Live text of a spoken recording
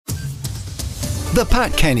The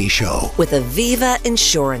Pat Kenny Show with Aviva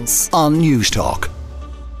Insurance on News Talk.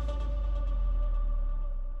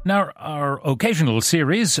 Now, our occasional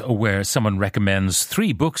series where someone recommends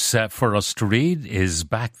 3 books for us to read is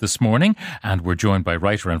back this morning, and we're joined by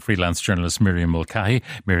writer and freelance journalist Miriam Mulcahy.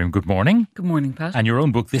 Miriam, good morning. Good morning, Pat. And your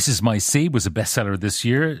own book, This Is My Sea, was a bestseller this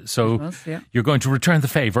year, so You're going to return the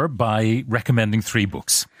favour by recommending 3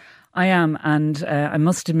 books. I am, and I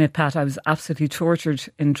must admit, Pat, I was absolutely tortured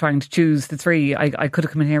in trying to choose the 3. I could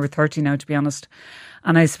have come in here with 30 now, to be honest.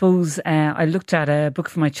 And I suppose I looked at a book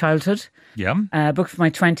from my childhood, a book from my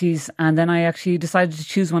 20s, and then I actually decided to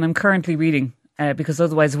choose one I'm currently reading, because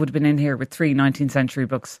otherwise I would have been in here with 3 19th century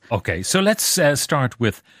books. OK, so let's start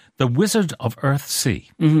with The Wizard of Earthsea.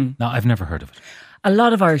 Mm-hmm. Now, I've never heard of it. A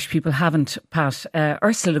lot of Irish people haven't, Pat.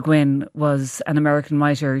 Ursula Guin was an American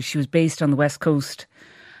writer. She was based on the West Coast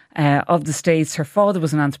of the States. Her father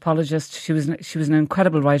was an anthropologist. She was an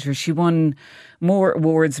incredible writer. She won more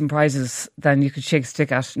awards and prizes than you could shake a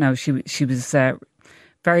stick at. Now, she was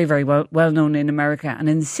very, very well known in America. And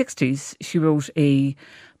in the 60s, she wrote a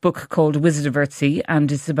book called Wizard of Earthsea,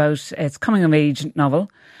 and it's coming of age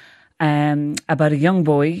novel about a young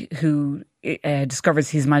boy who discovers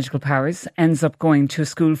his magical powers, ends up going to a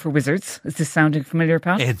school for wizards. Is this sounding familiar,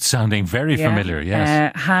 Pat? It's sounding very familiar,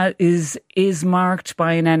 yes. Is marked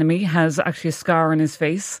by an enemy, has actually a scar on his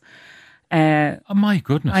face. Oh my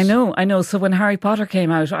goodness. I know. So when Harry Potter came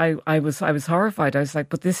out, I was horrified. I was like,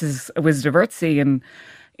 but this is a Wizard of Earthsea, and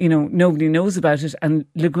nobody knows about it. And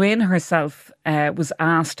Le Guin herself was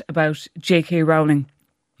asked about J.K. Rowling.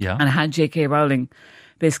 Yeah. And had J.K. Rowling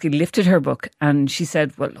basically lifted her book, and she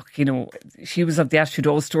said, well, look, she was of the attitude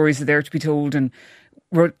all stories are there to be told, and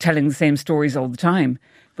we're telling the same stories all the time.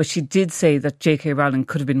 But she did say that J.K. Rowling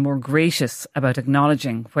could have been more gracious about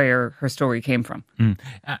acknowledging where her story came from.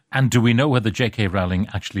 And do we know whether J.K. Rowling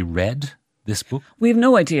actually read this book? We have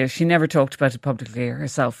no idea. She never talked about it publicly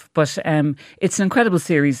herself. But it's an incredible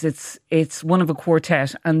series. It's one of a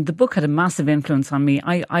quartet, and the book had a massive influence on me.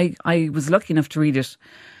 I was lucky enough to read it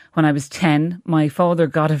when I was 10. My father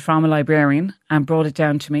got it from a librarian and brought it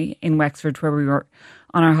down to me in Wexford, where we were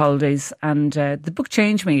on our holidays. And the book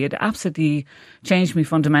changed me. It absolutely changed me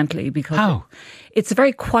fundamentally, because How? It's a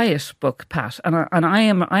very quiet book, Pat. And I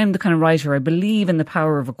am the kind of writer, I believe in the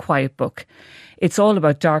power of a quiet book. It's all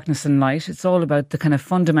about darkness and light. It's all about the kind of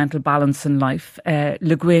fundamental balance in life.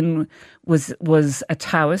 Le Guin was a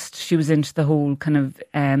Taoist. She was into the whole kind of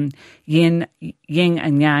yin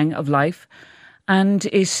and yang of life. And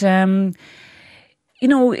it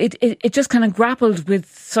just kind of grappled with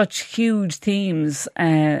such huge themes,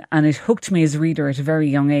 and it hooked me as a reader at a very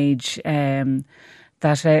young age. It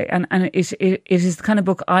is the kind of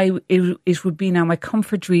book it would be now my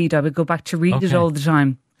comfort read. I would go back to read it all the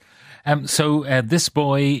time. So this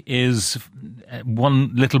boy is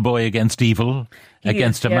one little boy against evil,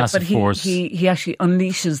 against a massive force. He actually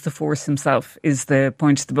unleashes the force himself, is the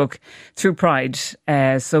point of the book, through pride.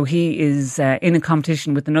 So he is in a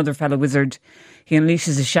competition with another fellow wizard. He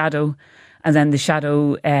unleashes a shadow, and then the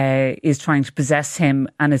shadow is trying to possess him,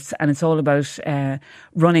 and it's all about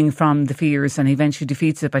running from the fears, and he eventually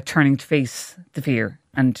defeats it by turning to face the fear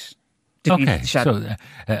and defeats the shadow.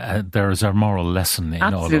 So there is a moral lesson in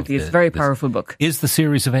all of this. Absolutely, it's a very powerful book. Is the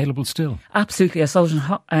series available still? Absolutely. I saw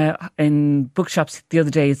it in bookshops the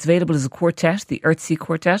other day. It's available as a quartet, the Earthsea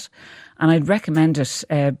Quartet, and I'd recommend it.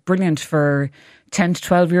 Brilliant for 10 to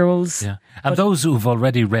 12-year-olds. Yeah. And those who've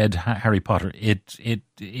already read Harry Potter, it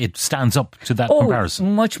stands up to that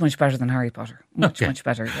comparison. Much better than Harry Potter. Much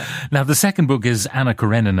better, yeah. Now, the second book is Anna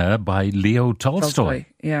Karenina by Leo Tolstoy.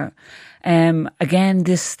 Yeah. Again,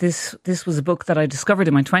 this was a book that I discovered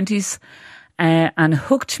in my 20s and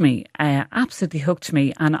hooked me, absolutely hooked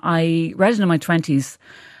me. And I read it in my 20s.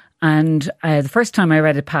 And the first time I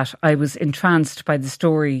read it, Pat, I was entranced by the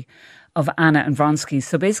story of Anna and Vronsky.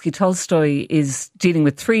 So basically, Tolstoy is dealing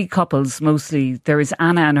with 3 couples mostly. There is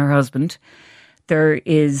Anna and her husband. There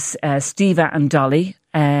is Stiva and Dolly.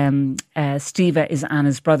 Stiva is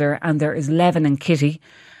Anna's brother, and there is Levin and Kitty.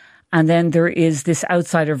 And then there is this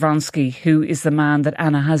outsider Vronsky, who is the man that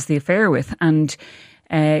Anna has the affair with. And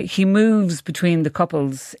he moves between the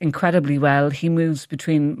couples incredibly well. He moves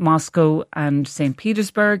between Moscow and St.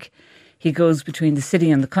 Petersburg. He goes between the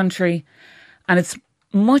city and the country. And it's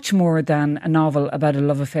much more than a novel about a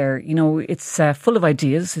love affair. It's full of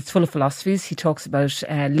ideas. It's full of philosophies. He talks about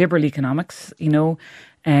liberal economics,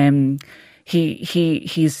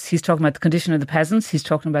 He's talking about the condition of the peasants. He's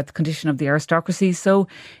talking about the condition of the aristocracy. So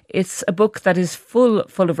it's a book that is full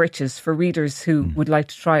of riches for readers who would like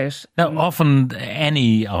to try it. Now, often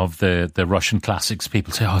any of the Russian classics,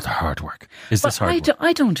 people say, "Oh, they're hard work." Is this hard work?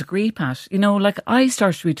 I don't agree, Pat. Like I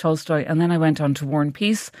started to read Tolstoy, and then I went on to War and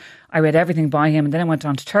Peace. I read everything by him, and then I went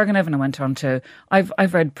on to Turgenev, and I went on to...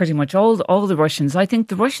 I've read pretty much all the Russians. I think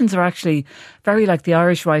the Russians are actually very like the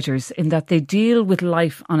Irish writers in that they deal with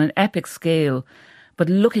life on an epic scale, but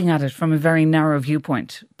looking at it from a very narrow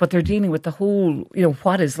viewpoint. But they're dealing with the whole,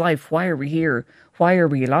 what is life? Why are we here? Why are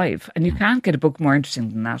we alive? And you can't get a book more interesting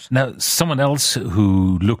than that. Now, someone else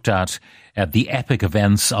who looked at the epic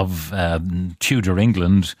events of Tudor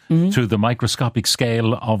England through the microscopic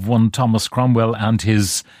scale of one Thomas Cromwell and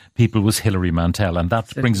his people was Hilary Mantel. And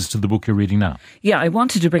that brings us to the book you're reading now. Yeah, I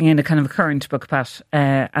wanted to bring in a kind of a current book, Pat.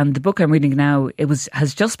 And the book I'm reading now,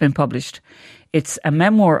 has just been published. It's a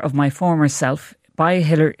memoir of my former self by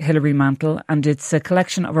Hilary Mantel, and it's a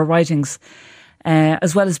collection of her writings,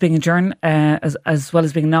 as well as being as well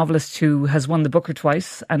as being a novelist who has won the Booker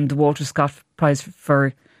twice and the Walter Scott Prize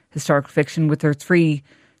for Historical Fiction with her 3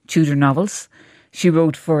 Tudor novels. She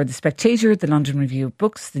wrote for The Spectator, the London Review of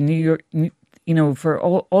Books, the New York, for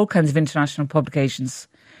all kinds of international publications.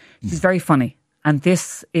 She's very funny. And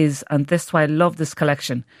this is why I love this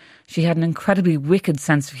collection. She had an incredibly wicked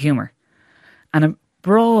sense of humour and a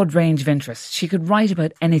broad range of interests. She could write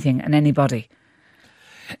about anything and anybody.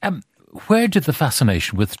 Where did the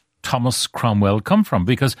fascination with Thomas Cromwell come from?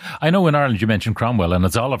 Because I know in Ireland you mentioned Cromwell and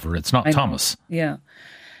it's Oliver, it's not Thomas. Yeah.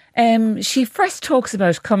 She first talks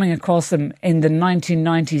about coming across him in the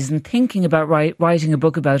 1990s and thinking about writing a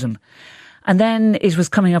book about him. And then it was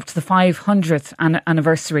coming up to the 500th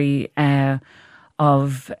anniversary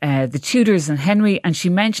of the Tudors and Henry, and she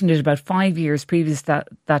mentioned it about 5 years previous that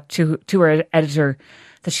to her editor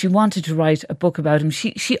that she wanted to write a book about him.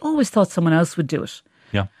 She always thought someone else would do it.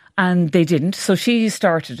 Yeah. And they didn't, so she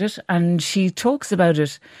started it, and she talks about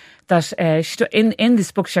it that in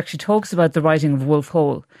this book she actually talks about the writing of Wolf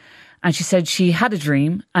Hall. And she said she had a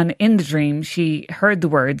dream, and in the dream she heard the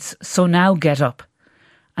words, "So now get up."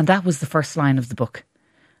 And that was the first line of the book.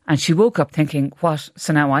 And she woke up thinking, what?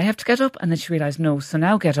 So now I have to get up? And then she realised, no, "So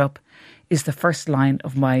now get up" is the first line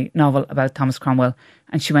of my novel about Thomas Cromwell.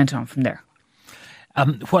 And she went on from there.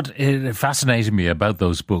 What fascinated me about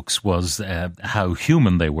those books was how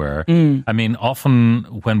human they were. I mean, often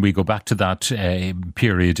when we go back to that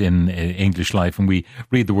period in English life and we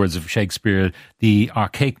read the words of Shakespeare, the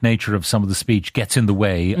archaic nature of some of the speech gets in the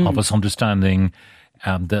way of us understanding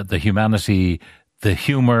the humanity, the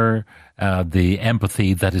humour, the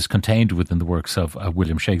empathy that is contained within the works of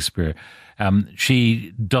William Shakespeare.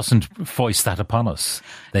 She doesn't foist that upon us.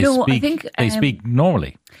 They speak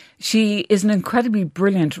normally. She is an incredibly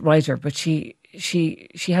brilliant writer, but she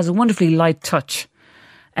has a wonderfully light touch.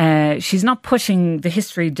 She's not pushing the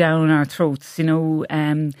history down our throats.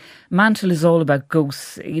 Mantel is all about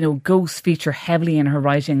ghosts. Ghosts feature heavily in her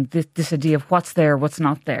writing. This idea of what's there, what's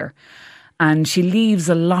not there. And she leaves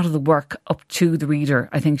a lot of the work up to the reader.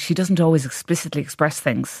 I think she doesn't always explicitly express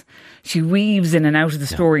things. She weaves in and out of the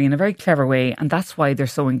story in a very clever way, and that's why they're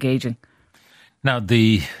so engaging. Now,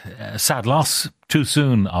 the sad loss too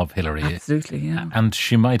soon of Hilary. Absolutely, yeah. And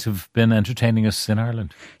she might have been entertaining us in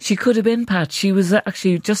Ireland. She could have been, Pat. She was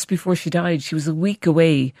actually, just before she died, she was a week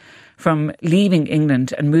away from leaving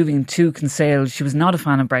England and moving to Kinsale. She was not a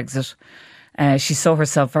fan of Brexit. She saw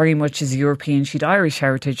herself very much as a European. She'd Irish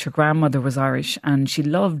heritage. Her grandmother was Irish, and she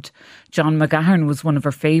loved John McGahern, was one of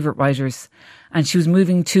her favourite writers. And she was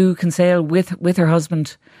moving to Kinsale with her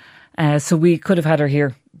husband. So we could have had her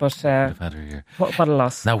here. But what a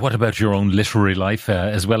loss. Now, what about your own literary life,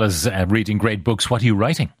 as well as reading great books? What are you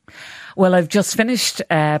writing? Well, I've just finished,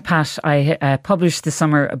 Pat. I published this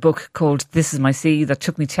summer a book called This Is My Sea that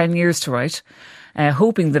took me 10 years to write.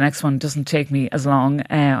 Hoping the next one doesn't take me as long.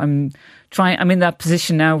 I'm in that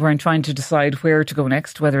position now where I'm trying to decide where to go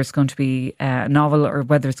next, whether it's going to be a novel or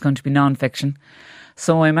whether it's going to be non-fiction.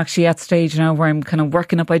 So I'm actually at the stage now where I'm kind of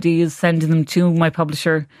working up ideas, sending them to my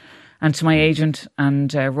publisher and to my agent,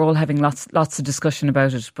 and we're all having lots of discussion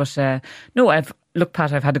about it. But no,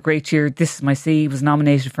 Pat, I've had a great year. This Is My Sea was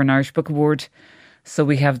nominated for an Irish Book Award. So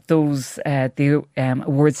we have those, the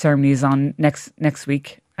award ceremony is on next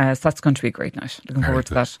week. So that's going to be a great night. Looking forward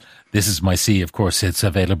to that. This Is My Sea, of course, it's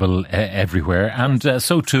available everywhere. And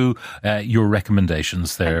so too, your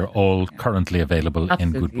recommendations, they're all currently available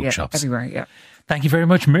in good bookshops. Everywhere, yeah. Thank you very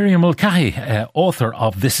much, Miriam Mulcahy, author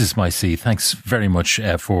of This Is My Sea. Thanks very much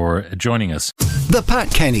for joining us. The Pat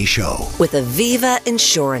Kenny Show. With Aviva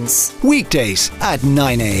Insurance. Weekdays at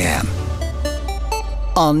 9 a.m.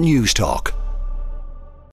 on News Talk.